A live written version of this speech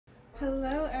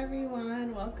Hello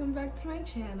everyone, welcome back to my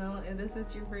channel. If this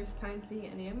is your first time seeing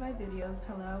any of my videos,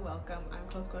 hello, welcome. I'm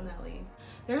cocoshannelly.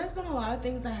 There has been a lot of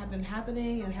things that have been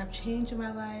happening and have changed in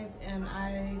my life, and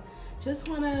I just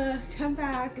want to come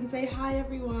back and say hi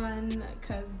everyone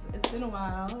because it's been a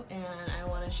while and I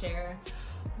want to share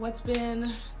what's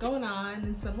been going on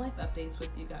and some life updates with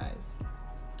you guys.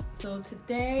 So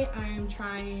today I'm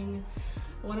trying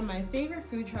one of my favorite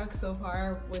food trucks so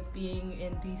far with being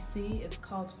in DC. It's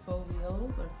called Pho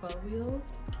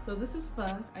Wheels. So this is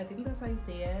pho. I think that's how you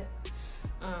say it.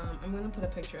 I'm gonna put a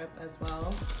picture up as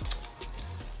well.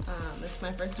 It's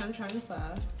my first time trying pho.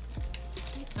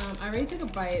 I already took a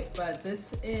bite, but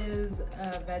this is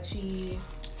a veggie,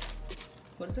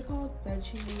 what is it called? Veggie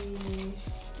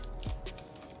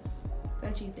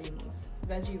things.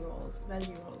 Veggie rolls,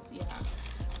 yeah.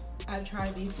 I've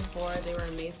tried these before. They were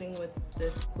amazing with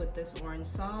this orange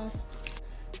sauce.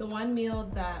 The one meal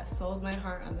that sold my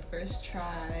heart on the first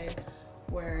try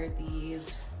were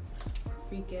these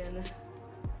freaking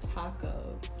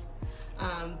tacos.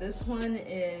 This one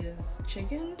is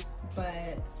chicken,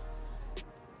 but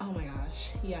oh my gosh,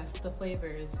 yes, the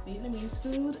flavors. Vietnamese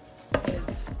food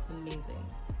is amazing.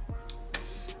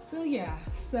 So yeah,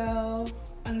 so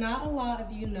not a lot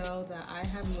of you know that I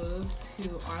have moved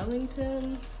to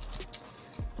Arlington.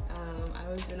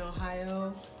 I was in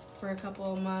Ohio for a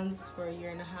couple of months, for a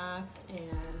year and a half,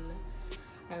 and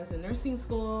I was in nursing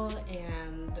school,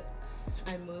 and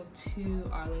I moved to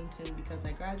Arlington because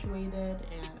I graduated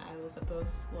and I was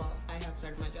I have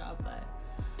started my job, but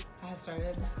I have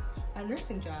started a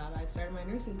nursing job. I've started my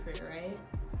nursing career,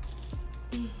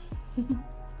 right?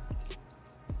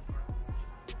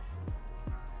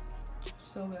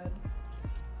 So good.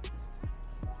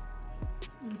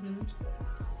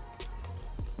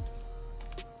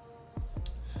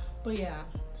 But yeah,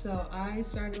 so I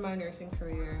started my nursing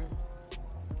career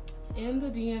in the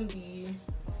DMV.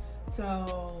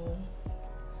 So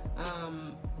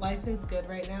life is good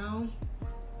right now.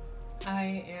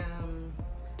 I am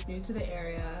new to the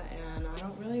area and I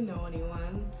don't really know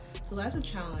anyone, so that's a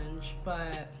challenge,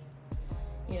 but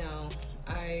you know,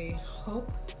 I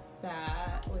hope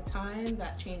that with time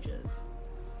that changes.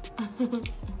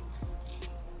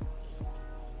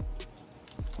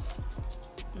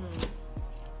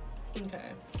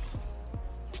 Okay,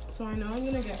 so I know I'm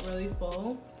gonna get really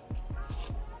full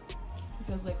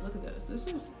because, like, look at this.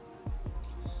 This is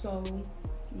so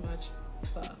much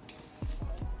pho.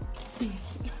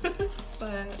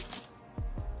 But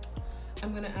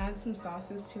I'm gonna add some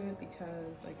sauces to it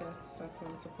because I guess that's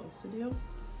what I'm supposed to do.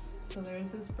 So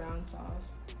there's this brown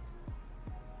sauce.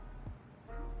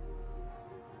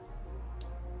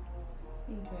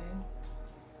 Okay.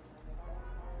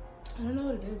 I don't know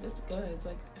what it is. It's good. It's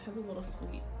like, it has a little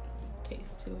sweet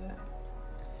taste to it.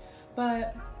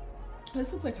 But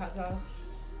this looks like hot sauce.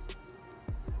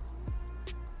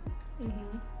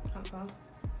 Hot sauce.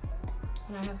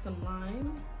 And I have some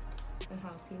lime and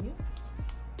jalapenos.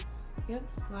 Yep,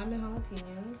 lime and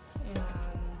jalapenos. And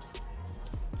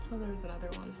oh, there's another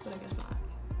one, but I guess not.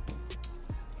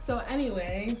 So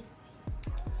anyway,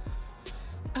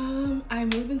 I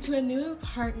moved into a new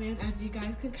apartment, as you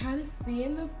guys can kind of see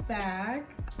in the back.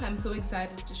 I'm so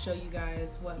excited to show you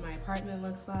guys what my apartment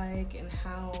looks like and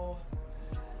how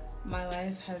my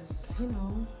life has, you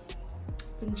know,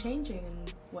 been changing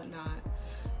and whatnot.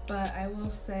 But I will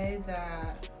say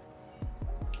that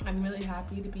I'm really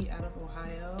happy to be out of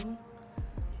Ohio.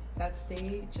 That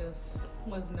state just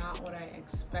was not what I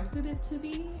expected it to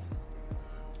be,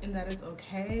 and that is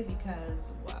okay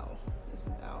because, wow, this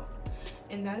is out.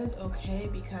 And that is okay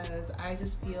because I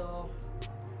just feel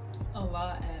a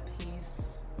lot at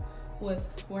peace with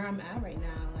where I'm at right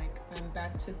now. Like, I'm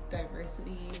back to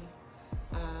diversity,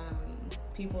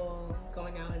 people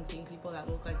going out and seeing people that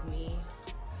look like me.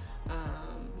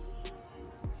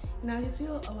 And I just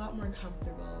feel a lot more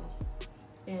comfortable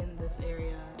in this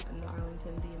area, in the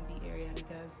Arlington DMV area,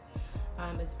 because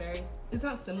it's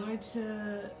not similar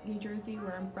to New Jersey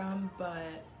where I'm from,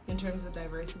 but in terms of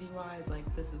diversity wise,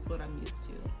 like, this is what I'm used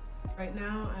to. Right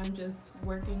now I'm just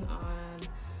working on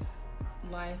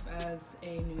life as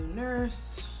a new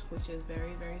nurse, which is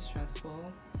very, very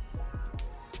stressful.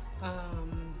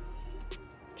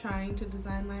 Trying to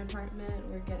design my apartment.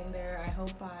 We're getting there. I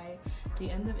hope by the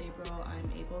end of April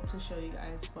I'm able to show you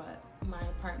guys what my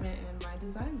apartment and my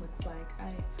design looks like.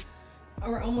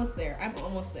 We're almost there. I'm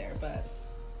almost there, but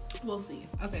we'll see.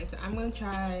 Okay, so I'm gonna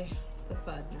try the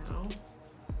FUD now.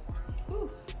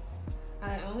 Ooh.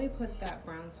 I only put that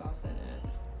brown sauce in it.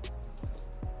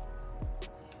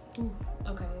 Ooh,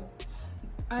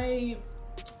 okay.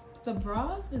 The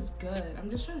broth is good.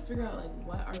 I'm just trying to figure out, like,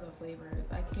 what are the flavors.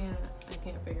 I can't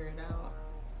can't figure it out.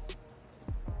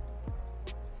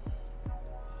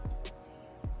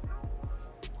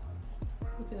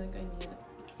 I feel like I need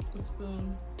a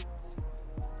spoon.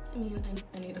 I mean,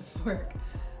 I need a fork.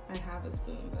 I have a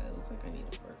spoon, but it looks like I need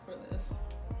a fork for this.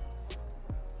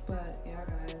 But yeah,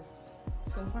 guys,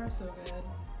 so far so good.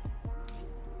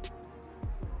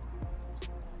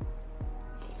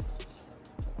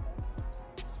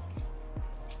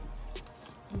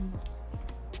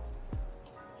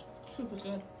 Soup is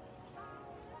good.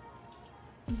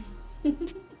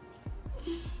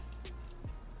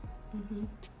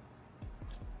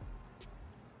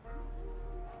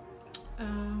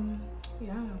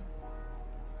 Yeah.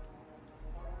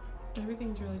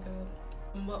 Everything's really good.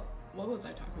 What was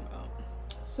I talking about?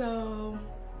 So,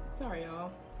 sorry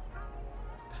y'all.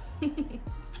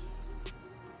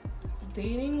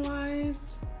 Dating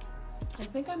wise, I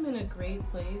think I'm in a great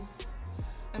place.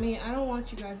 I mean, I don't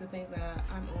want you guys to think that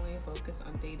I'm only focused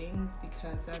on dating,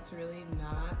 because that's really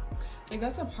not. Like,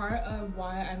 that's a part of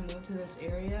why I moved to this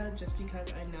area, just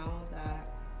because I know that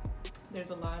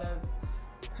there's a lot of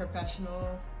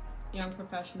young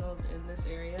professionals in this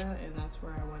area, and that's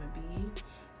where I want to be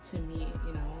to meet,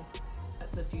 you know,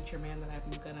 the future man that I'm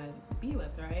gonna be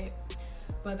with, right?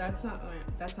 But that's not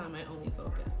my only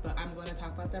focus. But I'm going to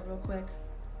talk about that real quick.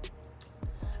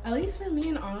 At least for me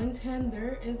in Arlington,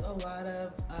 there's a lot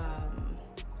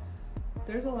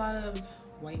of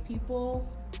white people,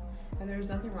 and there's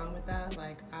nothing wrong with that.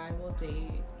 Like, I would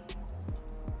date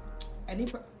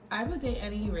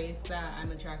any race that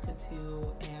I'm attracted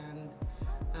to and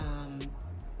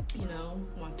you know,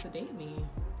 wants to date me.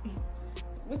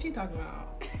 What you talking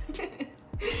about?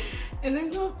 And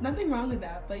there's nothing wrong with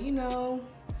that, but you know,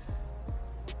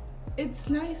 it's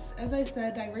nice. As I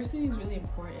said, diversity is really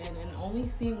important, and only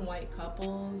seeing white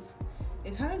couples,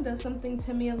 it kind of does something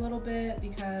to me a little bit,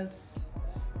 because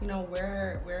you know,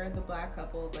 where are the black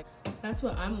couples? Like, that's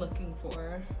what I'm looking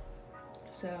for.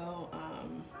 So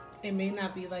it may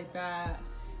not be like that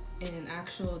in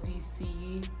actual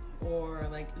DC or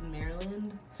like in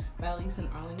Maryland, but at least in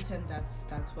Arlington, that's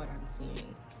what I'm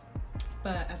seeing.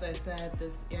 But as I said,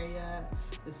 this area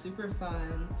is super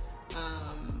fun.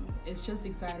 It's just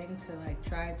exciting to like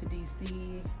drive to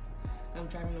DC. I'm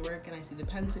driving to work and I see the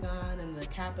Pentagon and the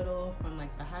Capitol from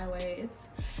like the highway.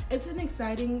 It's an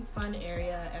exciting, fun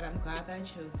area, and I'm glad that I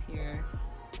chose here.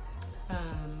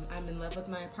 I'm in love with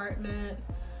my apartment.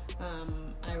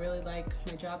 I really like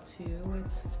my job too.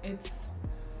 It's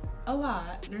a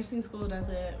lot. Nursing school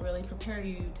doesn't really prepare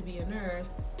you to be a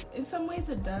nurse. In some ways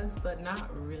it does, but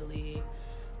not really.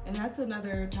 And that's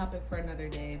another topic for another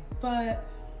day. But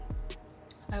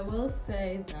I will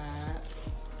say that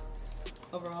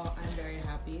overall I'm very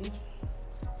happy.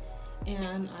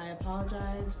 And I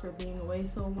apologize for being away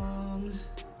so long.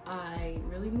 I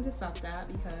really need to stop that,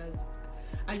 because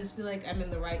I just feel like I'm in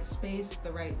the right space,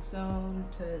 the right zone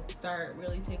to start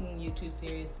really taking YouTube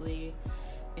seriously.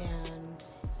 And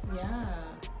yeah,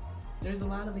 there's a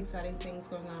lot of exciting things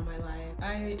going on in my life.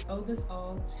 I owe this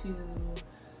all to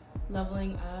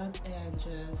leveling up and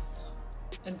just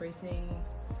embracing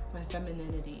my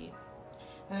femininity.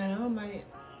 And I know it might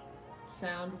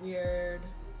sound weird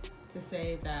to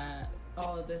say that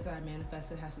all of this I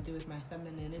manifested has to do with my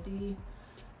femininity,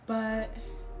 but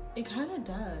it kind of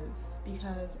does,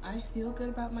 because I feel good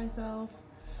about myself.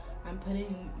 I'm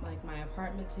putting like my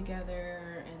apartment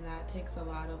together, and that takes a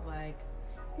lot of like,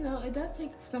 you know, it does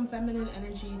take some feminine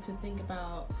energy to think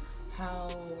about how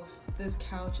this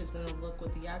couch is gonna look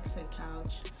with the accent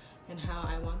couch, and how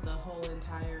I want the whole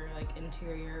entire like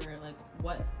interior, or like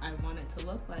what I want it to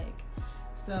look like.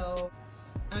 So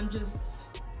I'm just,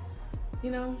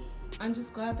 you know, I'm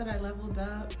just glad that I leveled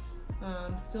up.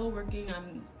 Still working,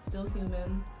 I'm still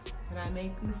human, and I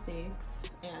make mistakes,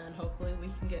 and hopefully we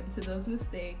can get into those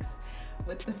mistakes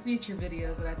with the future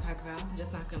videos that I talk about. I'm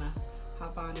just not gonna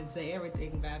hop on and say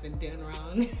everything that I've been doing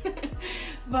wrong.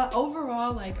 But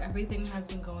overall, like, everything has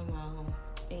been going well,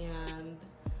 and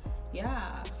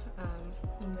yeah,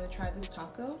 I'm gonna try this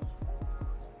taco.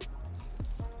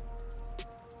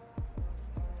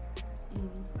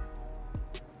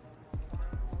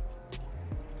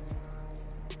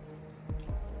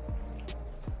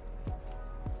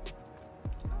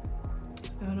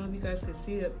 I don't know if you guys can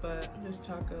see it, but this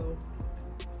taco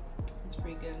is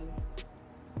freaking,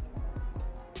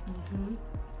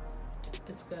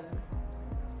 it's good.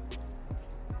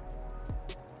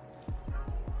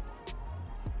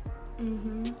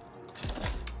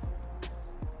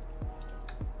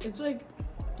 It's like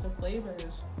the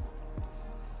flavors.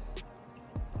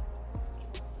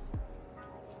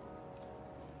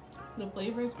 The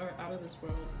flavors are out of this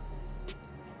world.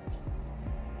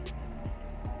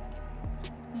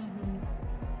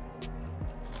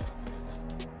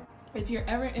 if you're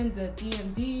ever in the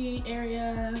DMV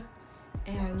area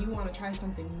and you want to try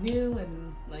something new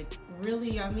and like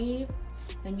really yummy,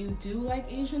 and you do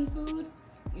like Asian food,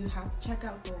 you have to check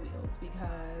out Four Wheels,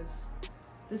 because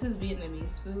this is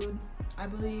Vietnamese food, I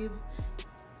believe.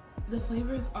 The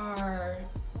flavors are,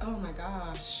 oh my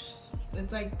gosh,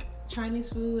 it's like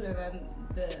Chinese food, and then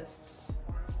this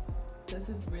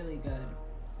is really good,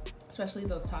 especially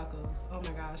those tacos. Oh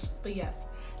my gosh. But yes,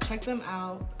 check them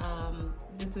out.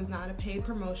 This is not a paid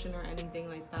promotion or anything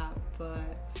like that,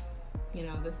 but you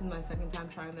know, this is my second time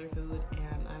trying their food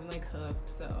and I'm like hooked.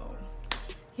 So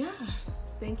yeah,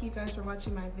 thank you guys for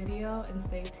watching my video, and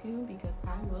stay tuned because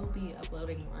I will be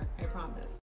uploading more, I promise.